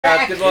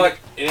Good luck.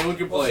 Anyone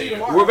can play.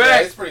 We're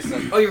back. It's pretty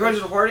simple. Oh, you're going to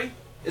the party?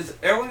 Is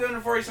everyone going to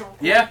the party?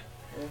 Yeah.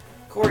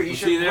 Corey, you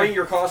should bring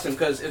your costume,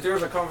 because if there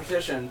was a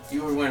competition,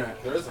 you would win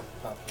it. There is a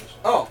competition.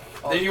 Oh,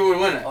 then you would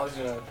win it. I was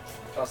gonna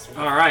costume.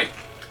 Alright.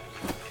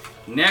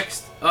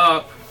 Next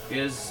up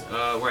is,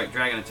 right,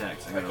 dragon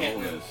attacks. I I gotta can't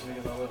roll do this. it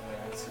because I live there.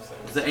 It's too sad.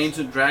 It's the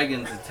ancient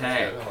dragon's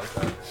attack. I don't like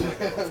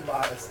that.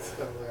 Biased.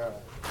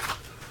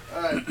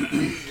 Alright.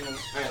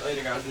 Alright,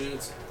 later, guys.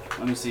 Dudes.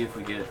 Let me see if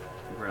we get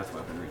breath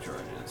weapon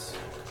recharges.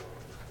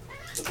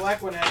 The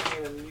black one hasn't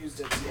even used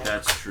it yet.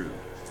 That's true.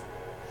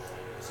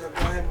 So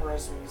go ahead and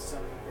roast me, you son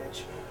of a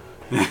bitch.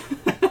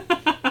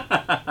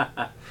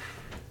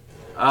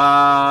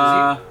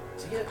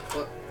 Does he get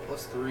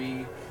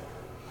 +3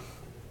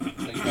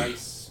 like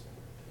dice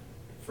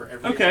for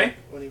every Okay.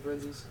 when he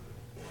frenzies?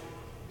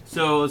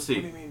 So let's What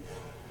do see. you mean?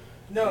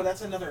 No,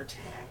 that's another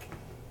attack.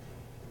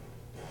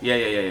 Yeah.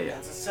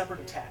 That's a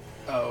separate attack.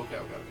 Oh, okay.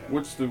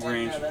 What's the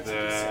range of that's a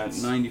that?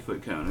 D6.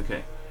 90-foot cone.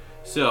 Okay.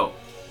 So,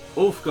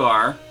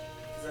 Ulfgar,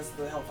 Because that's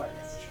the hellfire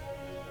damage.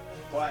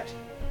 What?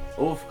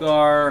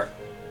 Ulfgar,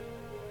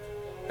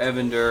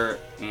 Evander,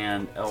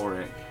 and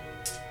Elric.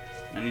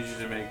 I need you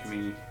to make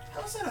me.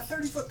 How's that a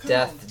 30-foot cone?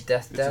 Death.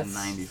 It's a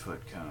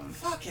 90-foot cone.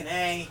 Fucking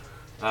A.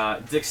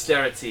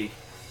 Dexterity.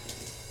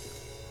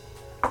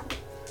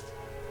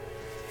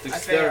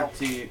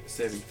 Dexterity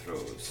saving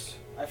throws.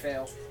 I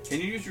fail. Can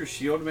you use your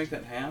shield to make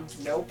that happen?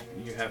 Nope.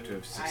 You have to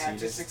have I have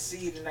to succeeded.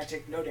 succeed and I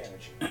take no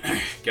damage.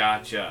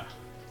 Gotcha.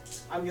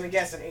 I'm gonna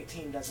guess an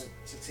 18 doesn't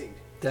succeed.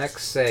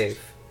 Dex save.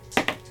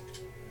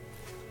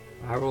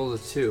 I rolled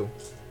a 2.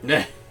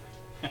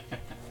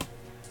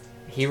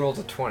 He rolled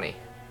a 20.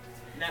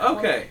 Nat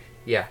Okay.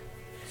 Yeah.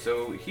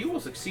 So he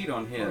will succeed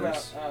on 20? What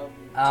his.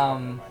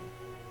 about,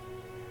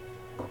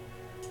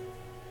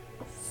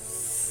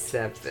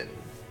 7.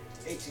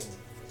 18.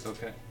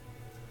 Okay.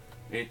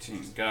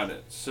 18. Got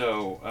it.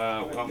 So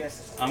What do you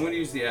guess? I'm going to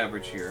use the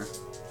average here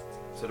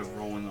instead of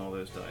rolling all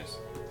those dice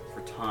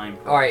for time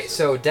purposes. Alright,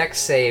 so Dex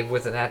save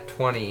with a nat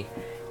 20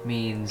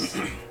 means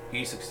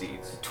He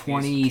succeeds.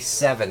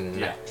 27.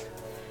 Yeah.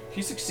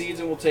 He succeeds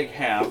and will take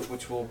half,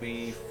 which will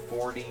be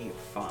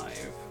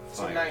 45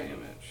 So fire 90.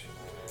 damage.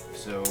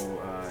 So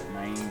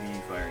 90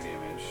 fire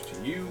damage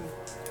to you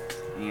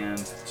and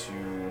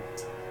to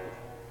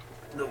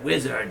the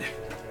wizard.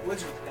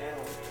 Wizard down.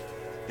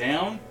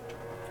 Down?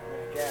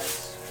 I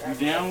guess. You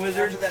down,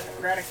 wizard? After that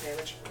necrotic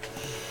damage.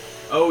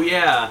 Oh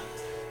yeah.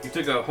 You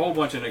took a whole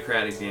bunch of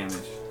necrotic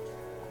damage.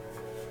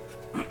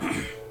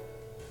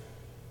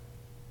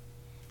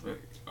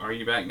 Are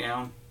you back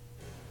down?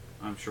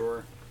 I'm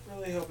sure.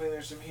 Really hoping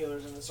there's some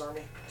healers in this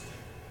army.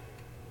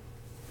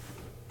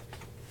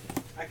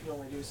 I can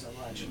only do so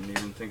much. Didn't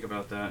even think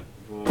about that.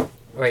 We'll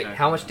Wait, attack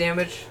how much that.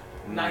 damage?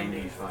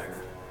 90 fire.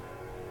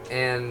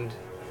 And...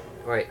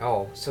 Right,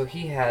 oh, so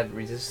he had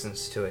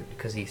resistance to it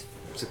because he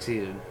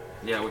succeeded.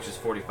 Yeah, which is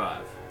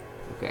 45.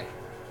 Okay.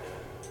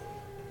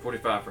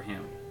 45 for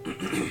him.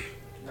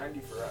 90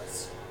 for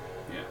us.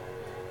 Yeah.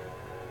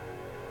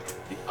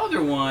 The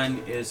other one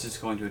is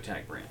just going to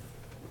attack Bran.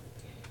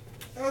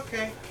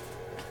 Okay.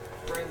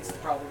 Brand's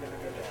probably gonna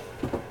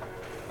go down.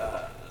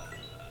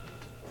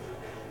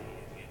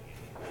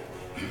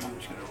 I'm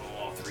just gonna roll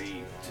all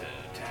 3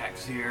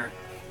 attacks here.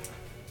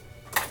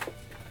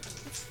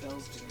 What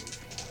spells do you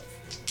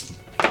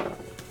have?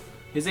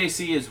 His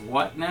AC is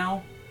what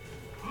now?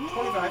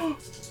 25.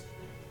 Is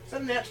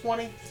that a nat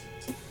 20?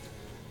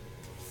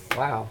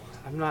 Wow,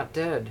 I'm not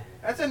dead.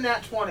 That's a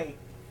nat 20.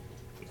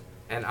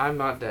 And I'm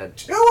not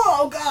dead.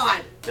 Oh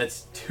god!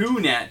 That's 2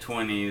 nat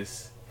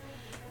 20s.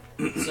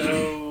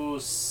 So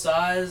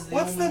size the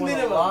What's only the one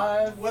minimum?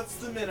 alive? What's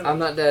the minimum? I'm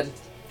not dead.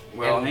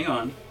 Well, And- hang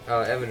on.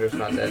 Oh, Evander's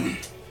not dead.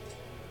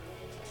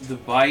 The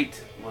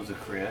bite was a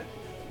crit,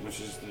 which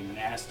is the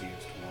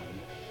nastiest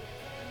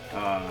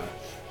one.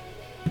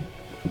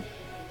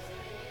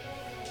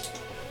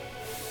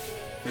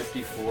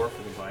 54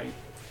 for the bite.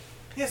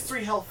 He has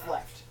 3 health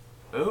left.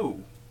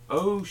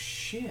 Oh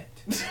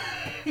shit.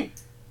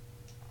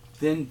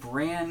 Then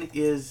Bran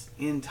is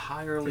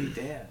entirely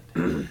dead.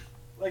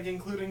 Like,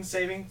 including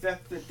saving the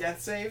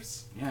death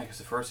saves? Yeah, because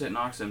the first hit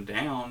knocks him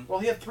down. Well,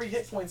 he had 3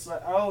 hit points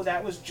left. Oh,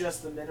 that was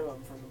just the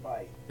minimum from the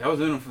bite. That was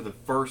in him for the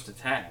first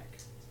attack.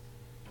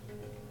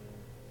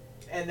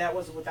 And that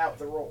was without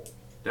the roll.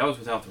 That was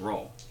without the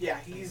roll. Yeah,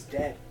 he's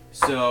dead.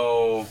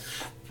 So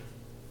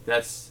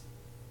that's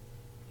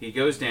he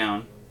goes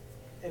down.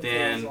 And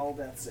Then- fails all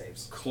death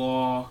saves.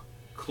 Claw.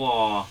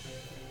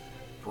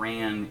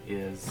 Bran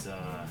is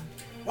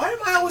Why am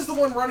I always the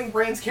one running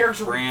Brand's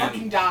character who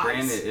fucking dies?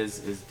 Bran is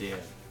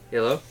dead.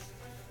 Hello?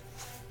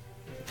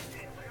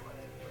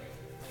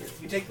 Here,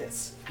 you take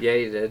this. Yeah,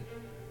 you did.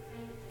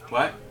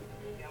 What?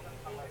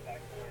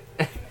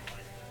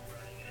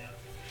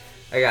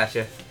 I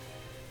gotcha.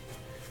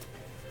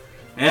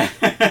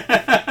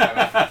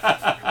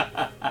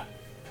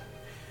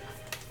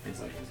 It's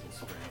like his little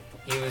spray.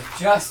 He was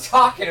just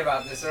talking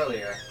about this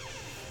earlier.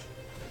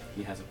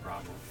 He has a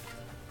problem.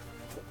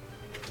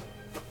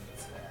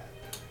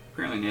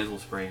 Apparently nasal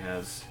spray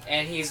has...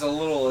 And he's a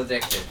little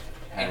addicted.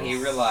 And he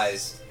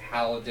realized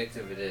how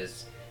addictive it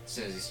is as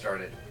soon as he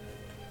started.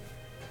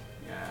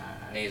 Yeah.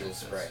 Nasal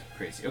spray.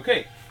 Crazy.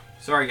 Okay.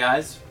 Sorry,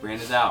 guys.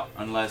 Brand is out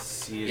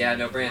unless he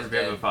is Brand's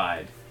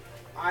revivified.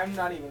 I'm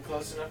not even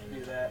close enough to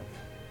do that.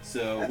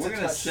 So That's we're a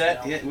gonna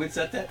touchdown. we'd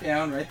set that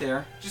down right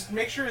there. Just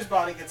make sure his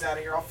body gets out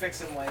of here. I'll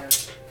fix him later.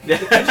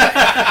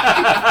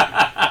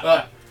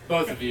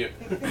 Both of you.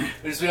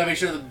 We just gotta make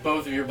sure that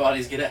both of your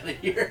bodies get out of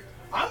here.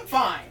 I'm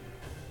fine.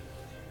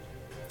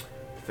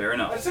 Fair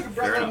enough. I just took a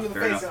breath Fair into enough. the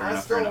Fair face enough. and Fair I'm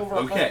enough. still Fair enough. over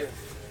Okay. 100.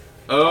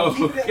 I'll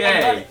keep it at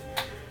Okay.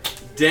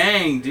 100.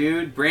 Dang,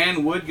 dude.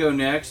 Bran would go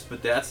next,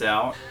 but that's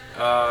out.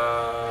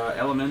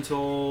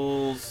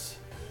 Elementals.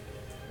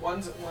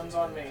 One's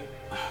on me.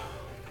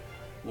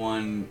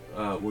 One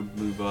would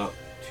move up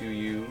to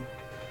you.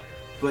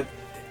 But,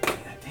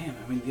 damn,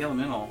 I mean, the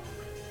elemental.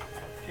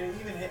 Can it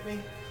even hit me?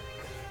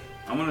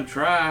 I'm gonna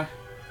try.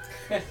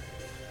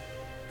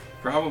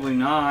 Probably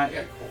not. I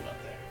got cold up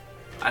there.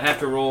 I'd have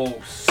to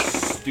roll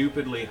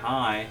stupidly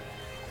high.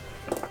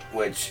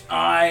 Which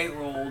I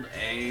rolled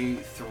a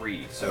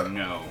 3, so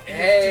no.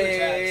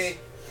 Hey!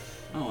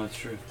 Oh, that's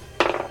true.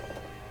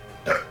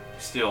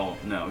 Still,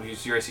 no.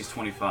 Your AC's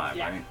 25,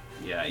 Yeah. right?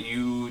 Yeah,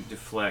 you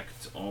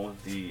deflect all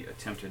of the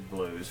attempted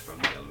blows from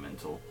the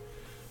elemental.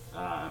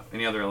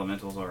 Any other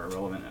elementals are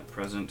irrelevant at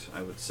present,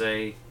 I would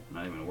say. I'm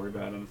not even going to worry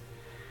about them.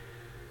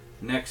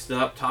 Next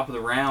up, top of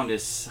the round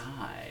is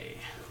Sai.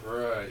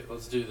 Right,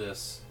 let's do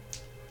this.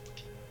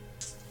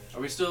 Are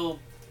we still...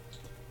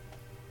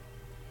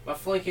 Am I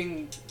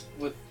flanking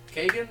with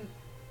Kagan?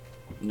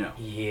 No.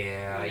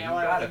 Yeah, you Now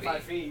I'm gotta at be.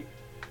 5 feet.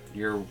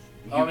 You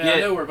I mean, I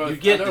know we're both- you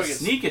get I know the I get-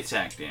 sneak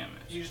attack damage,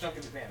 You just don't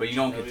get advantage. but you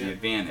don't Oh, get the yeah.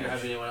 advantage. Do you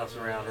have anyone else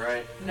around,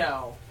 right?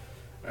 No.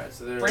 Alright,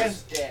 so there's...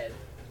 Brand's dead.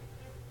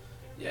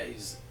 Yeah,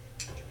 he's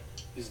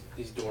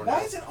doornail.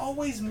 Why is it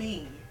always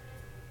me?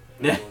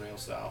 Doornail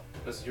style.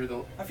 Because you're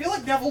the... I feel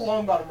like Neville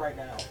Longbottom right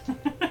now.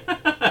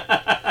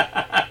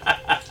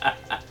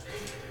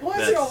 Why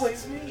is it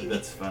always me?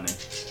 That's funny.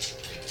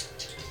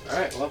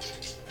 Alright, well...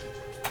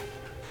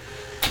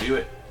 Do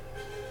it.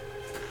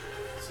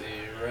 Let's see,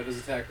 red is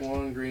attack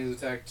 1, green is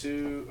attack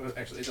 2.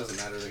 Actually, it doesn't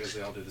matter because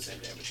they all do the same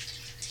damage.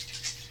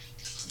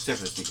 Except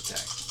for the sneak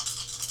attack.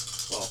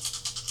 Well,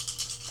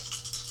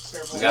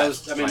 Careful. We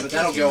got- I mean, like but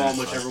that'll 15 go on minutes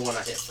whichever left. one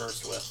I hit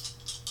first with.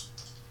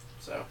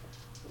 So,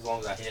 as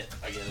long as I hit,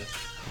 I get it.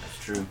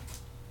 That's true.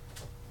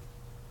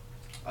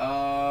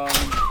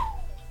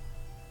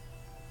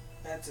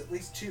 That's at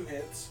least 2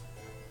 hits.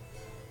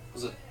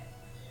 Was it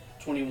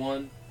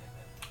 21?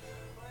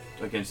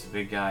 Against the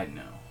big guy,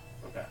 no.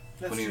 Okay.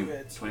 That's 2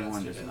 hits. 21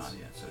 That's does 2 not hits.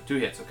 yet. So 2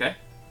 hits, okay?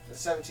 That's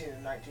 17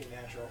 and 19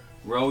 natural.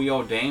 Roll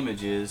your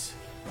damages.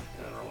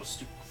 And I roll a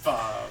stupid 5.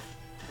 I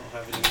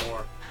don't have any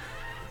more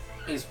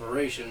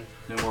inspiration.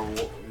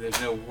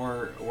 There's no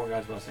war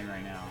god's blessing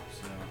right now,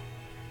 so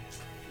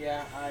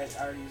Yeah, I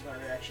already used my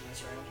reaction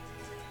this round.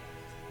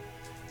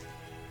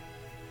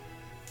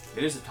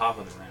 it is the top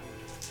of the round,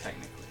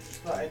 technically.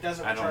 No, it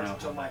doesn't I don't recharge know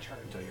until how my much- turn.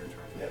 Until your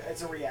turn.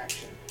 It's a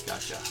reaction.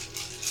 Gotcha.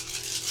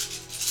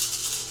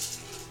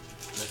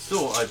 That's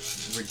still a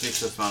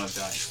ridiculous amount of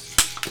dice.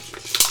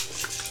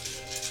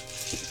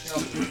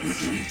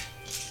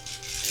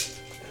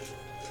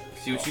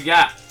 See what you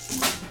got.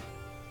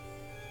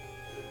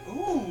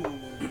 Ooh,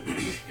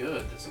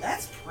 Good.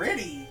 that's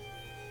pretty.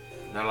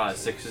 Got a lot of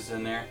 6s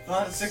in there. A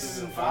lot of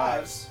 6s and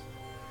 5s.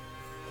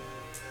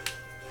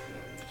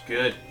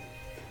 Good.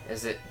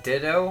 Is it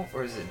Ditto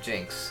or is it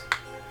Jinx?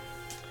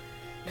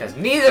 Because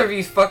neither of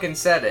you fucking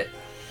said it.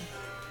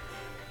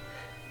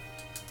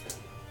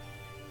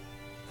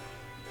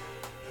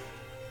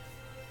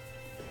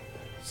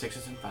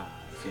 Sixes and 5s.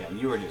 Yeah,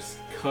 you are just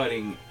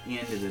cutting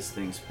into this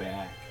thing's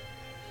back,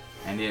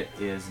 and it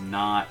is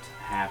not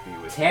happy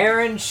with you.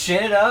 Tearing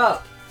shit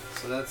up.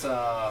 So that's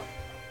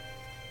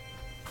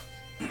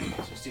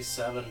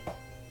 67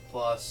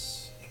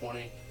 plus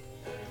 20.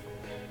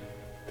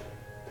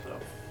 So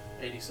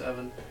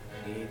 87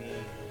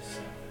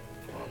 87.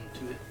 on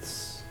 2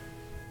 hits.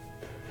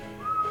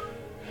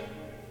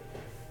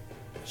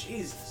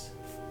 Jesus.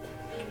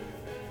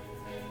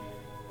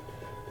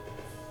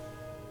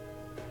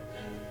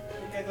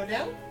 Okay, go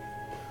down?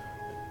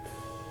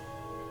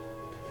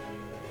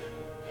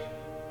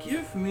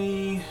 Give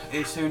me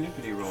a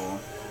serendipity roll.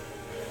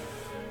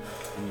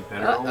 And you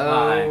better roll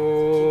high.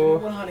 Uh-oh.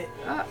 100.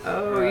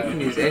 Uh-oh. You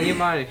can use any of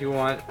mine if you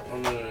want. Oh,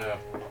 no.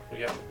 We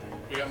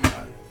got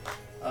mine.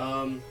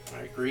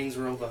 Alright, greens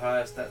rolled the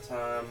highest that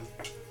time.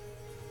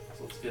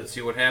 So Let's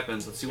see what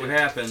happens. Let's see what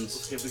let's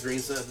happens. give the green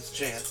side its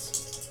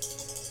chance.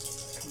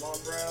 Come on,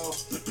 bro.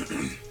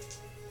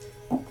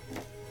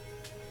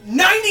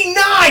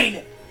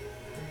 99!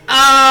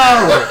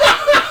 Oh!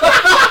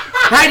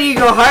 How do you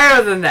go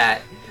higher than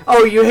that?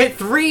 Oh, you hit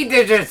 3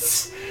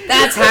 digits.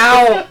 That's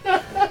how.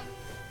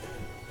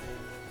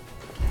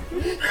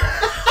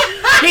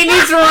 He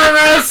needs to run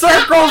around in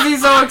circles.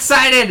 He's so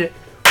excited.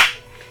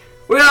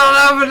 We don't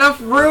have enough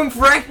room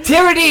for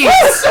activities.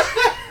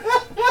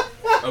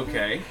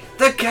 Okay.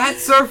 The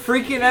cats are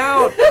freaking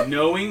out.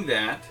 Knowing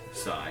that,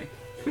 Sai,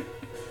 I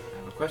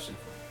have a question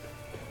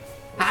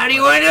for you. How do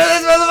you want to do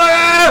this,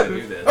 motherfucker?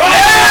 Do this.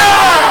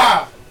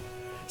 Ah!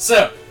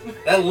 So,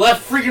 that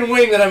left freaking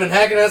wing that I've been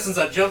hacking at since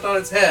I jumped on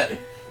its head.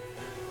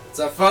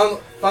 So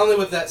finally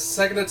with that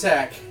second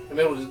attack, I'm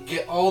able to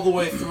get all the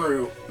way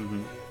through.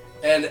 Mm-hmm.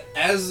 And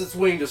as its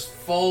wing just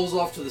falls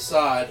off to the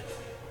side,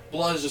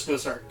 blood is just going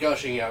to start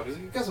gushing out. Because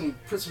you've got some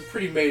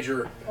pretty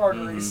major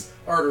Arteries.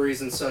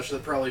 arteries and such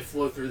that probably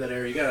flow through that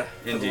area. You got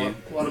a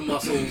lot of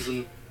muscles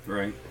and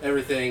Right.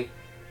 everything.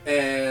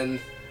 And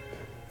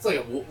it's like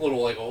a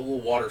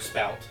little water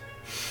spout.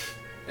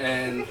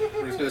 And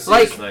we're just gonna see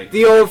Like, it's like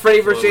the old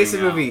Freddy vs. flowing Jason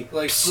out. movie.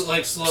 like slow,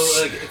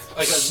 like it's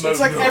like a It's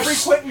like every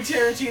Quentin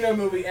Tarantino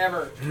movie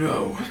ever.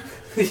 No.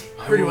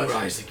 pretty much.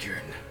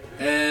 again.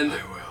 And will.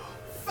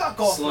 Fuck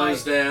off,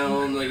 slows Mike.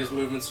 down, like his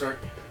movements start.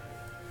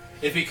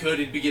 If he could,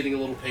 he'd be getting a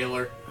little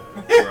paler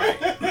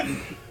Right.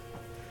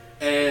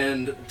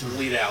 and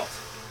bleed out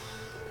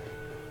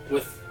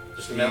with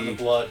just a mountain of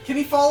blood. Can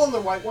he fall on the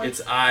white one?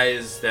 Its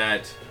eyes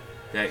that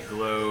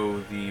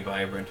glow the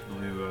vibrant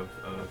blue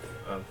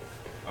of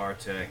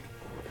Artec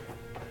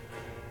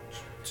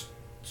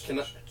Can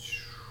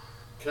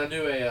I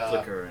do a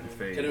flicker and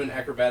fade. can I do an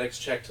acrobatics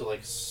check to like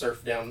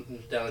surf down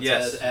its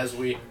Yes. head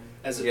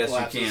as it Yes,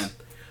 collapses? you can.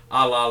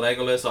 A la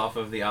Legolas off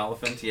of the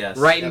elephant. Yes.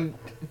 Right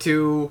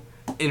Yep.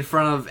 in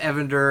front of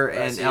Evander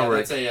and So, yeah,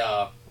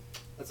 Elric.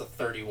 that's a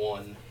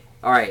 31.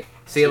 Alright,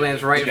 so he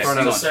lands right Okay, in front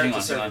hang of on, us. Hang hang on,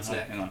 on, hang on, its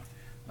neck. hang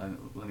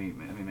on. Let me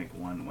make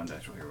one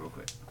dice roll here real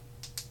quick.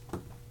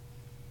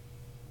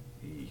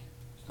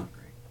 It's not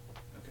great.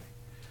 Okay.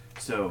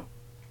 So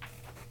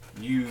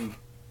you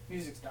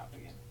Music stopped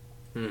again.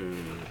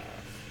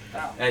 Hmm.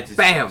 Ow. it just-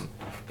 Bam!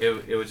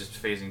 It was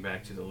just phasing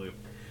back to the loop.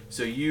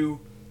 So you,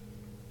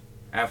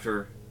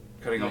 after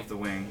cutting off the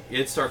wing,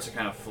 it starts to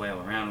kind of flail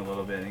around a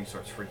little bit, and he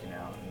starts freaking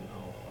out and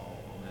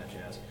all that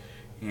jazz.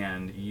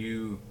 And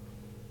you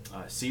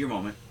see your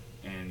moment,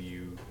 and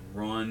you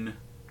run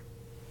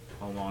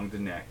along the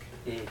neck.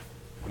 Mm.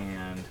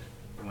 And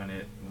when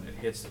it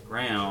hits the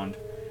ground,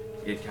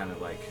 it kind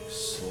of like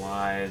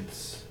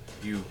slides.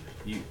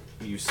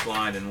 You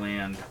slide and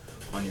land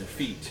on your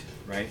feet,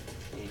 right?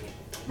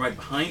 Right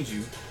behind you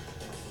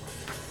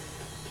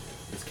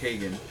is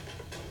Kagan,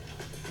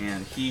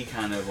 and he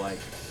kind of like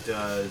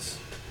does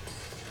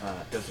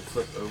a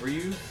flip over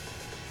you,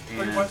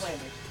 Pretty and point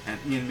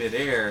landing. in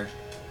midair,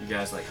 you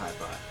guys like high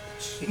five.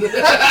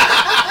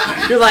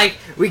 You're like,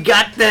 we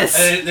got this!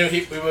 And then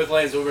we both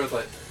land, so we're both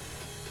like,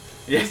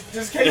 Yeah.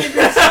 Does Kagan do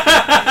a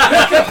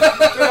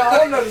I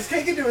don't know, does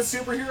Kagan do a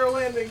superhero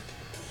landing?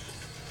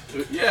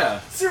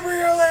 Yeah.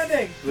 Superhero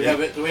landing!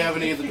 do we have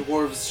any of the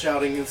dwarves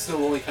shouting? It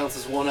still only counts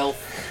as one elf.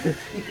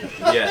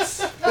 Yes.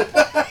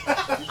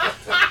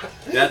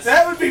 That's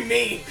That would be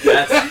me!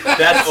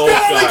 that's old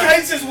Still only style.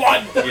 counts as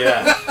one!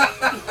 Yeah.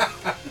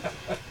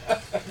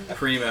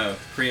 Primo,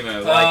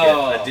 like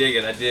Oh. it.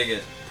 I dig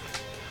it.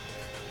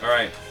 All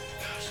right.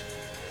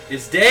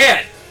 It's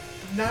dead.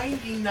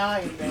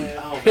 99, man.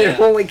 Oh It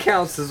man. only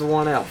counts as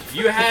one elf.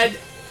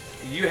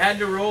 You had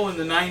to roll in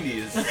the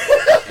 90s,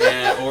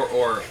 and,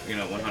 or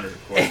 100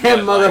 of course. And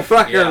but,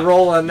 motherfucker yeah,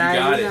 roll a you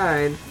got it.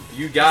 99.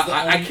 You got. That's the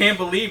I only- can't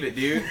believe it,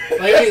 dude.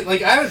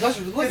 Like I haven't touched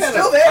it. Look It's at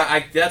still it.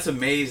 there! That's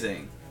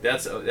amazing.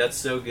 That's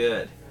so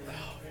good. Oh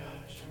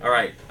gosh. All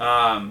right.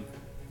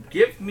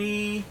 Give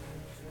me.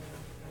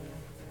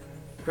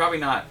 Probably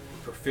not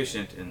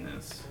proficient in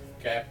this,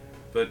 Okay.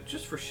 but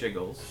just for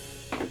shiggles,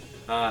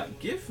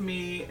 give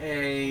me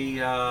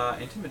a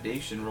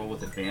intimidation roll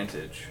with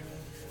advantage.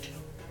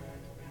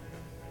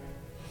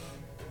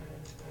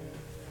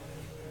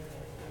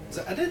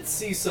 So I did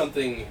see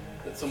something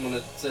that someone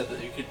had said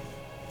that you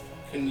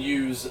can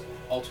use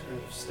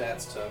alternative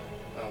stats to.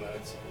 I don't know.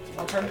 It's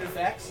Alternative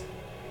facts?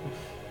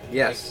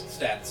 Yes.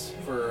 like stats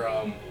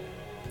for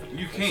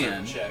You certain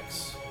can,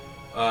 checks.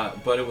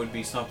 but it would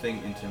be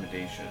something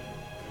intimidation.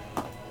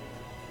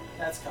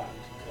 That's cocked.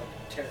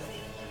 Terrible.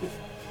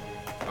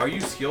 Are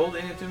you skilled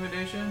in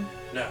intimidation?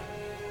 No.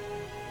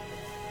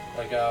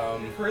 Like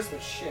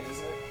Charisma shit,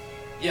 isn't it?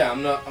 yeah,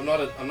 I'm not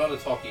a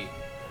talkie.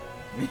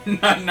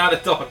 not a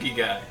talky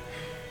guy.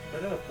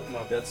 Where did I put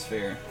my? That's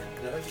fair.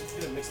 Did I just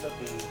get it mixed up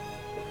in?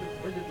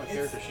 Where did my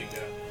character sheet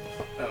go?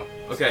 Oh.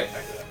 let's Okay. go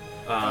back to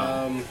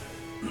that.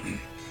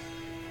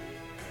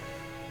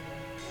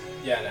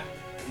 Yeah,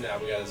 no,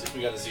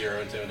 we got a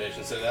 0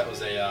 intimidation, so that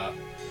was a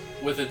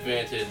with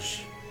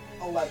advantage.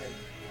 11.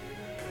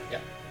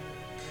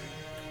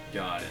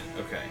 Got it.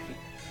 Okay.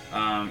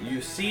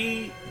 You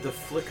see the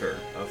flicker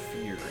of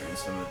fear in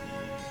some of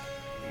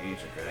the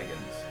ancient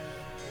dragons,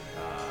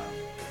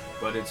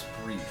 but it's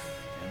brief,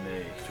 and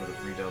they sort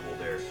of redouble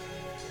their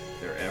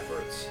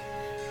efforts.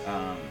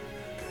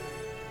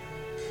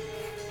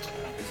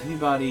 Is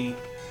anybody?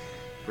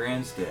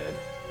 Brand's dead.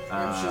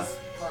 Yamcha's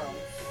prone.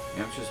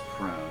 Yamcha's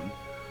prone.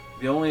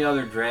 The only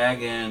other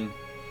dragon,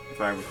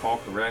 if I recall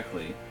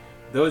correctly,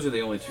 those are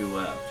the only two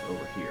left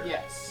over here.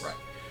 Yes. Right.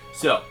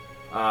 So,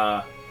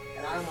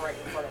 And I'm right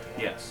in front of him.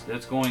 yes,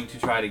 that's going to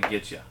try to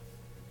get you.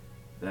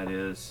 That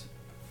is,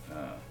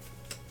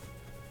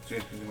 it's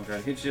going to try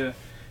to hit you.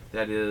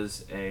 That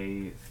is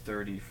a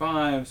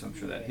 35, so I'm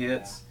sure that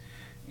hits.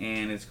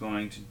 And it's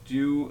going to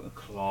do a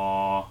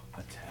claw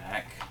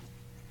attack.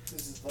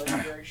 This is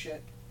legendary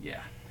shit.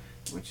 Yeah,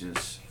 which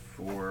is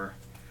 4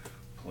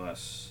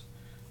 plus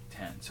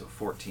 10, so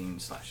 14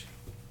 slashing.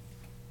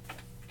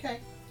 Okay.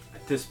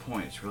 At this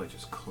point, it's really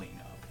just clean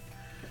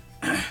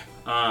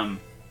up.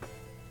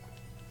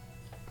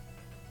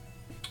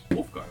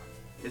 Wolfgar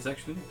is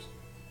actually next.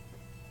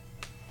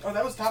 Oh,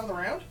 that was top of the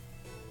round?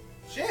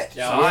 Shit.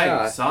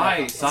 Yeah.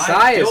 Sai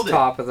Sai is killed it.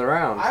 top of the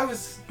round.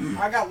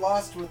 I got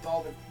lost with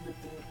all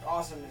the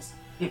awesomeness.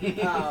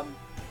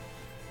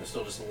 There's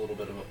still just a little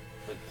bit of a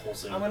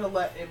pulsing. I'm gonna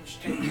let him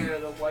take care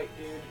of the white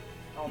dude.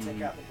 I'll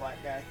take out the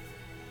black guy.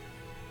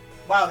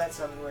 Wow, that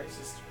sounded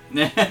racist.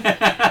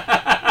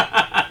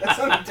 That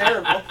sounded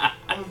terrible.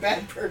 I'm a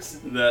bad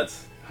person.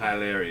 That's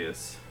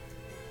hilarious.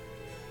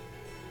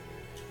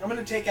 I'm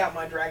gonna take out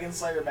my Dragon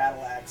Slayer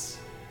battle axe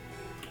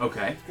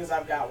Okay. because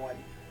I've got one.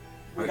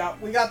 We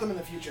got them in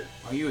the future.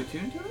 Are you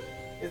attuned to it?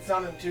 It's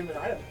not an attunement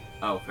item.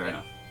 Oh, fair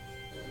enough.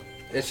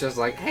 It's just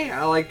like, hey,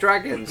 I like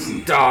dragons.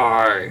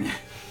 Die.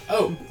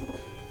 Oh!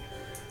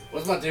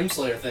 What's my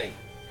Doomslayer thing?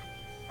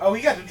 Oh,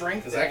 he got to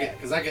drink Cause that. I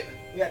get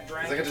He got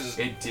drank. to just.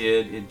 It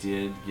did get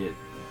to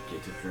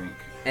drink.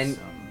 And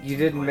some you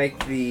didn't lightning.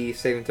 make the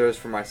saving throws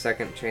for my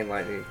second chain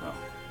lightning. Oh,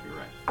 you're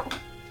right.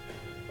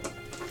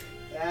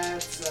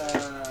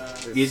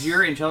 That's Is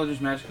your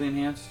intelligence magically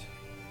enhanced?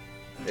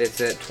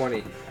 It's at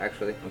 20,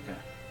 actually. Okay.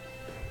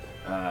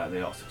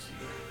 They all succeed.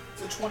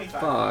 it's a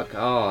 25. Fuck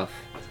off.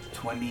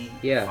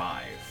 25. Yeah.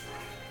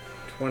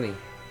 20.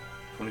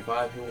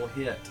 25 who will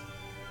hit.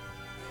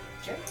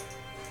 Okay. I'm just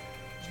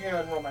gonna go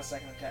ahead and roll my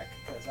second attack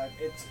because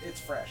it's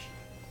fresh.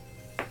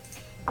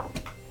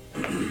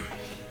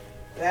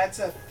 That's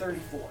a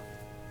 34.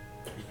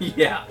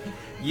 Yeah.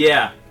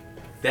 Yeah.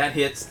 That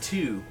hits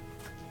 2.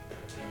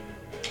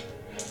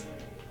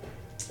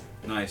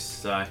 Nice,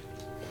 Sai.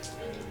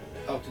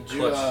 Oh, did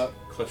you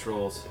Clutch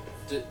rolls.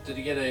 did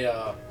you get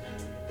a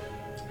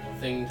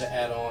thing to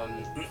add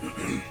on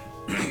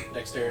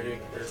dexterity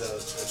or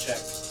the check?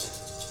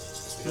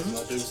 Because my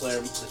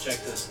Doomslayer, the check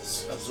to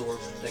absorb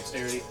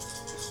dexterity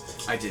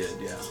I did,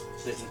 yeah.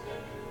 didn't.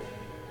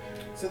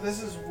 So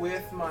this is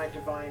with my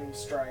divine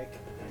strike.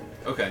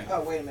 Okay.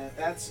 Oh wait a minute,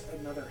 that's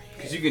another hit.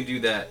 Because you can do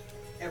that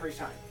every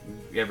time.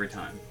 every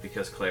time.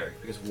 Because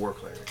war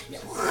cleric.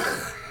 Yes.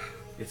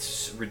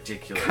 It's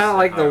ridiculous. Kind of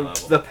like at higher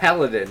level. the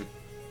paladin.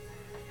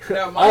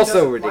 No,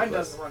 Also Mine ridiculous.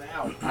 doesn't run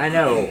out. I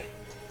know.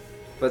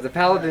 But the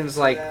paladin's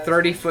like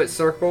 30-foot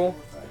circle.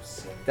 4, 5,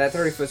 6. That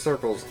 30-foot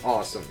circle is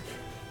awesome.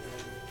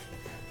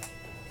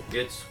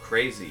 It's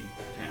crazy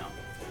town.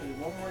 Need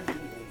one more D8.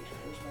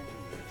 Where's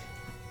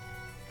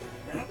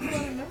my D8?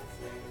 Not enough?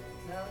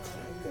 No, I'm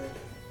good.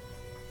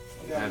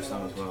 I have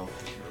some as well.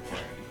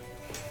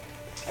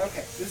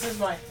 Okay, this is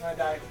my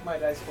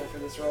dice pool for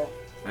this roll.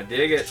 I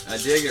dig it.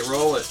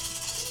 Roll it.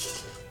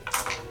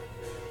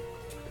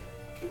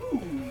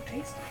 Ooh,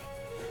 tasty.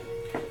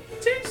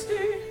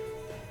 Tasty.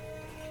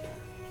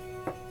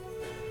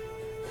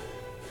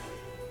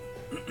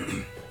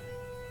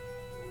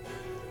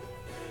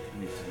 I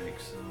need to make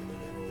some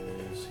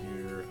rolls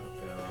here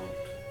about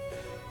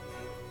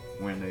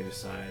when they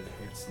decide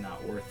it's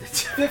not worth it.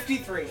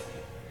 53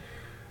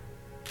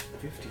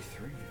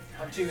 53.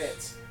 on 2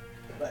 hits,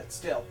 but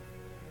still.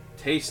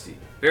 Tasty.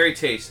 Very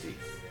tasty.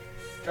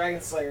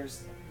 Dragon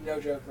Slayer's no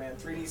joke, man.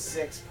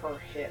 3d6 per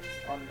hit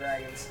on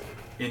dragons.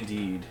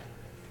 Indeed.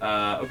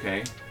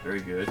 Okay. Very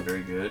good.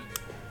 Very good.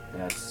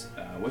 That's,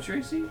 what's your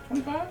AC?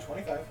 25?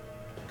 25.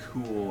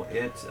 Cool.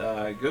 It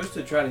goes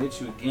to try to hit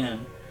you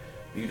again.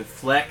 You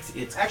deflect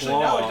its Actually,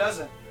 claw. no, it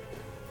doesn't.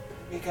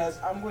 Because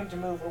I'm going to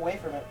move away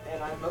from it,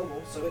 and I'm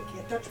mobile, so it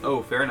can't touch me.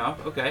 Oh, fair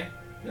enough. Okay.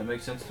 That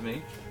makes sense to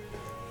me.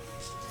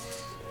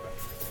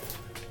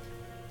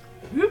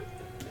 Whoop.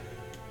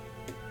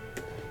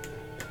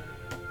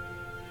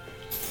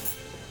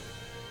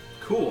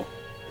 Cool.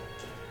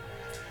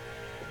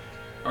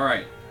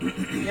 Alright.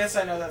 Yes,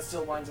 I know that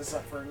still lines us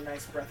up for a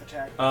nice breath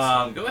attack.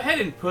 Go ahead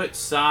and put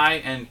Sai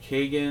and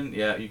Kagan.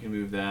 Yeah, you can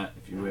move that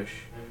if you wish.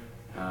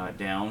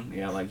 Down.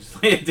 Yeah, like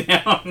just lay it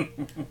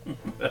down.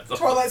 That's all.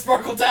 Twilight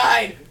Sparkle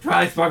died!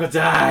 Twilight Sparkle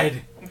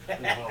died!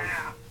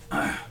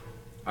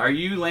 Are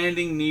you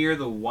landing near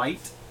the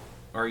white?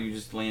 Or are you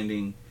just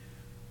landing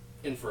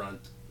In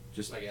front,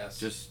 just I guess.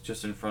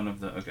 just in front of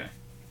the okay.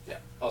 Yeah.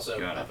 Also,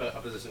 Got it. I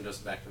position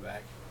just back to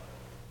back.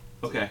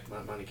 Okay.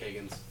 Monty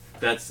Kagan's.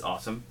 That's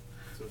awesome.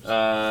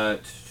 So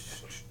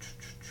just-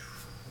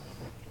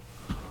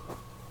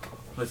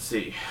 Let's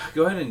see.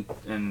 Go ahead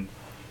and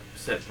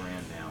set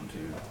Brand down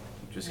too.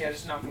 Just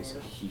knock him over.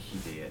 He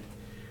did.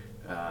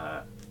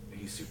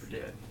 He's super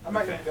dead. I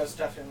might Okay. need to go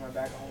stuff it in my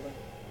bag of holding.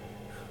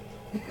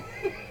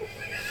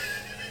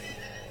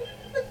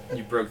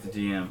 You broke the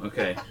DM.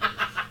 Okay.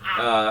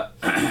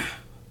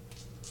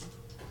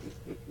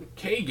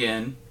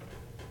 Kagan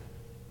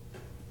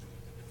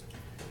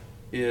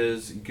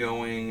is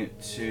going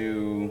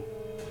to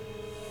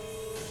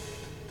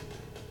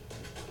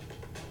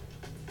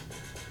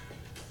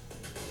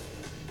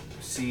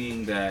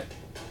seeing that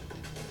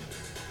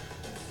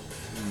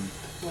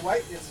The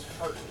white is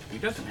hurting. He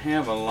doesn't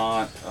have a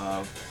lot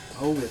of...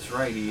 Oh, that's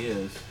right, he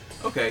is.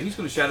 Okay, he's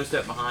going to shadow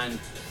step behind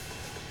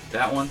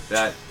that one,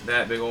 that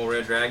big old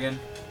red dragon.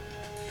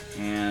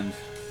 And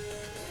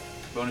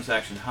bonus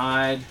action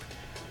hide.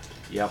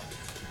 Yep.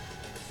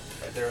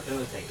 Right there with the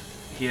other thing.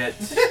 Hit.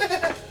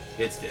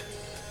 It's dead.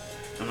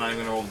 I'm not even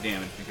going to roll the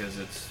damage because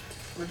it's...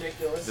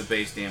 Ridiculous. The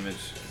base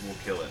damage will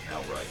kill it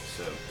outright,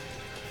 so...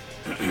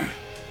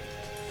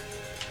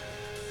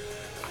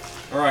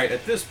 Alright,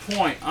 at this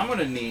point, I'm going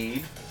to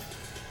need...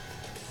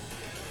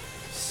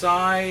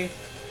 Sai...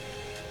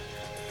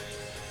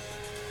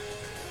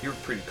 You're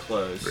pretty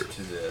close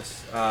to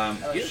this.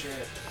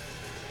 Shit.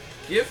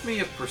 Give me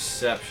a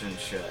perception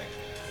check.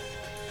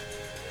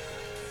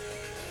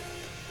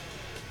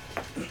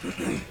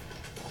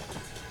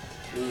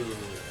 Ooh.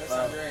 That's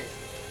not great.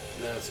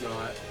 No, it's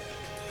not.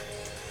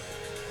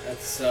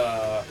 That's, do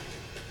I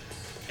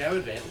have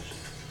advantage?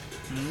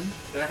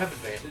 Hmm? Do I have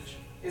advantage?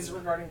 Is it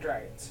regarding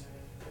dragons?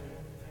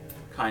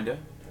 Kinda.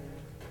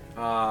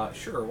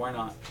 Sure, why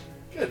not?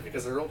 Good,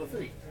 because I rolled a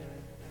 3.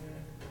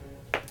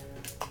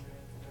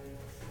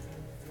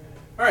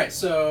 Alright,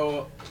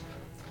 so...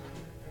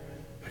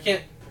 I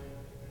can't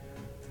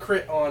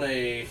crit on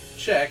a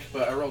check,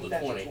 but I rolled a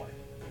That's 20.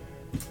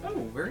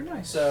 Oh, very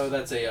nice. So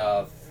that's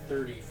a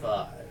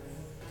 35.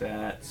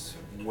 That's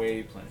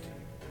way plenty.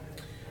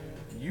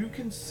 You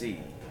can see,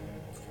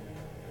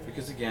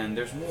 because again,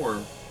 there's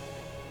more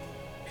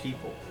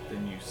people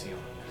than you see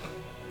on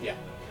Yeah.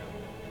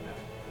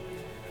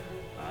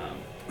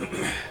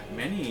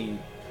 many,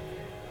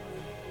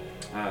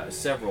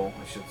 several,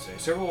 I should say,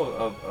 several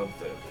of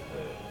the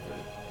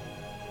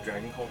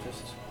dragon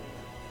cultists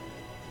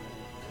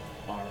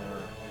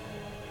are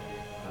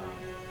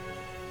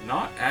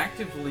not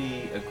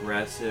actively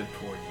aggressive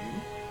toward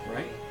you,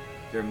 right?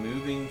 They're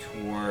moving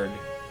toward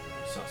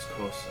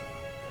Saaskosah,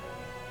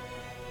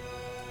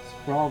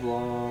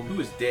 Problem. who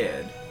is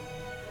dead,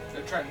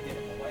 They're trying to get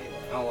him away.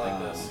 I don't like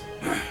this.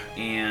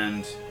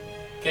 and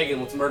Kagan,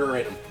 let's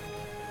murderate them.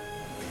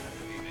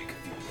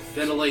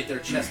 Ventilate their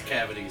chest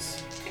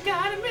cavities. I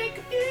gotta make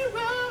a few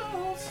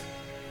rolls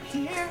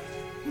here,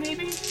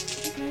 maybe.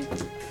 Okay.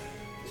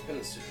 It's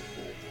been super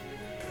cool.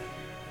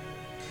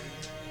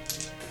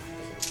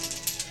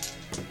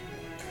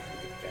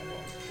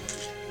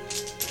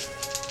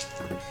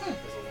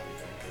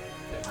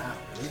 Wow.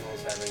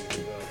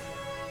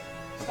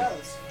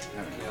 Spells.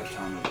 Haven't got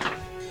time of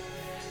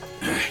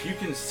You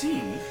can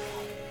see,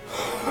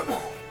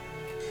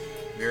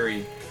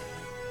 very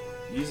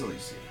easily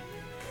see,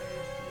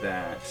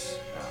 that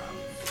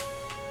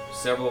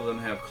several of them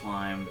have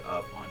climbed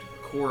up onto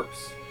the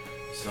corpse.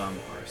 Some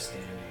are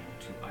standing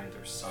to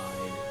either side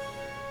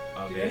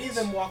of Did it. any of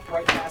them walk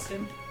right past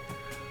him?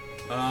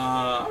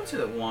 I would say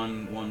that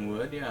one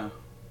would, yeah.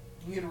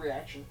 You get a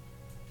reaction.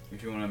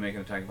 If you want to make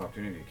an attack of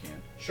opportunity, you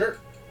can. Sure.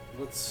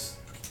 Let's.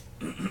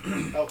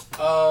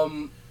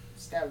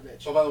 Stab a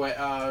bitch. Oh, by the way,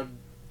 I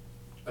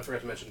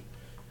forgot to mention.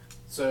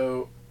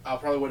 So I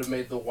probably would have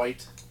made the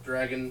white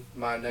dragon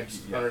my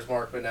next hunter's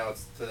mark, but now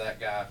it's to that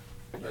guy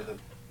or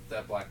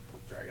that black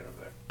dragon over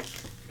there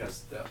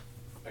because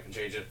I can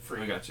change it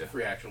free. I gotcha.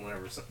 Free action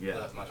whenever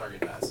my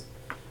target dies.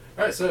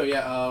 All right, so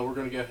yeah, we're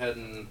gonna go ahead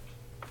and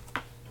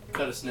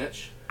cut a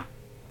snitch.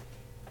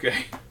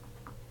 Okay.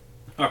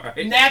 All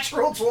right.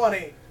 Natural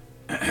 20.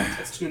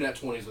 That's 2 nat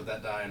 20s with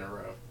that die in a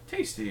row.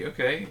 Tasty.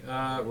 Okay.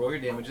 Roll your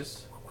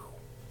damages.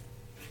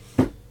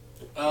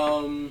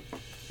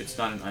 It's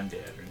not an undead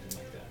or anything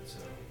like that, so.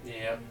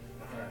 Yeah.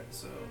 Alright,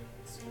 so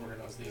let's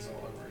organize these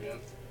all over again.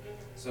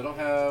 So I don't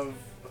have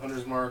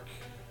Hunter's Mark.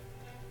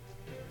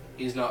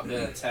 He's not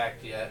been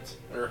attacked yet.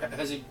 Or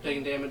has he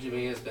taken damage? I mean,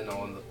 he has been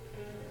on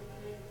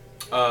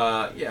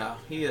the... Yeah,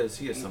 he is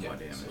somewhat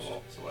damaged.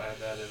 So we'll add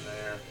that in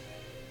there.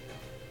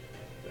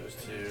 Those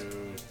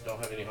two. Don't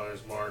have any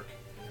Hunter's Mark.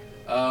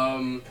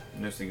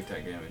 No sneak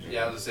attack damage.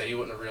 Yeah, I was gonna say, he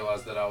wouldn't have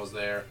realized that I was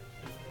there.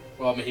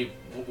 Well, I mean, he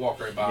walked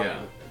right by me.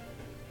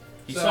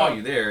 He saw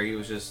you there, he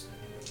was just...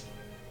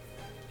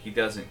 He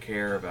doesn't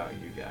care about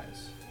you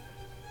guys.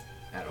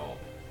 At all.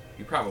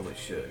 He probably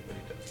should, but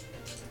he doesn't.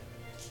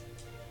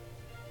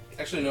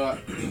 Actually, no,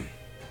 I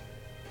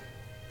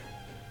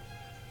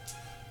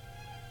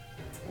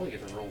only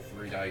get to roll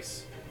 3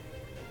 dice.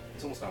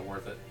 It's almost not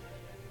worth it.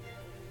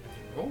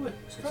 Roll it.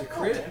 It's a Oh,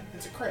 crit. man.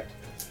 It's a crit.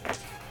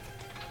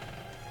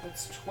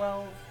 It's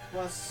 12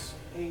 plus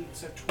 8,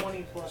 so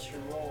 20 plus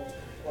your roll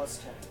plus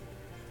 10.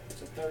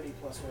 So 30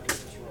 plus whatever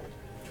you just rolled.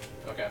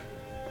 Okay,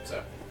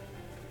 so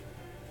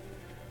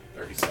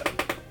 37.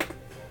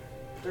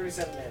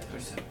 37 damage.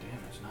 37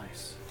 damage,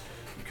 nice.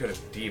 You could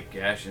have deep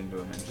gash into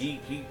him, and he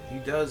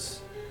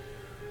does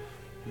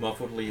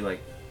muffledly,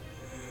 like,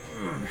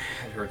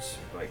 it hurts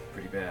like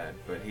pretty bad,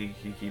 but he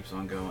keeps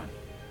on going.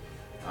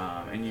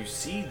 And you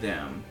see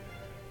them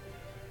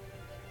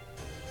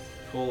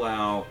pull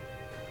out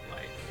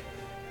like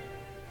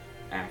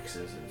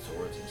axes and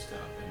swords and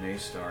stuff, and they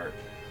start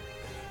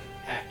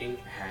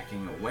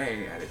hacking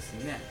away at its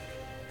neck,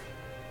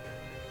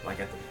 like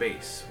at the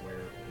base where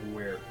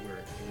it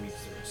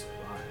meets the rest of the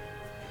body.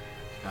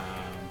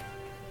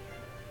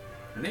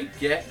 And they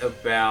get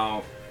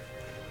about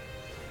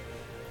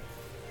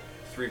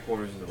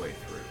 3/4 of the way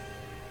through.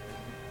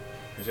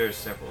 Because there's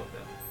several of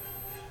them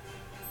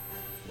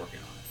working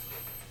on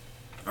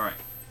it. Alright.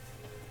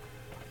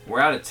 We're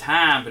out of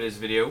time for this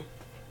video.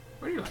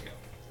 Where do you like go?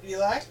 You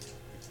like?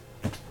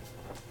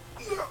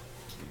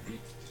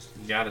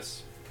 You got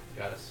us.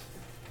 Got us.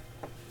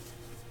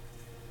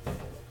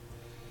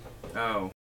 Oh.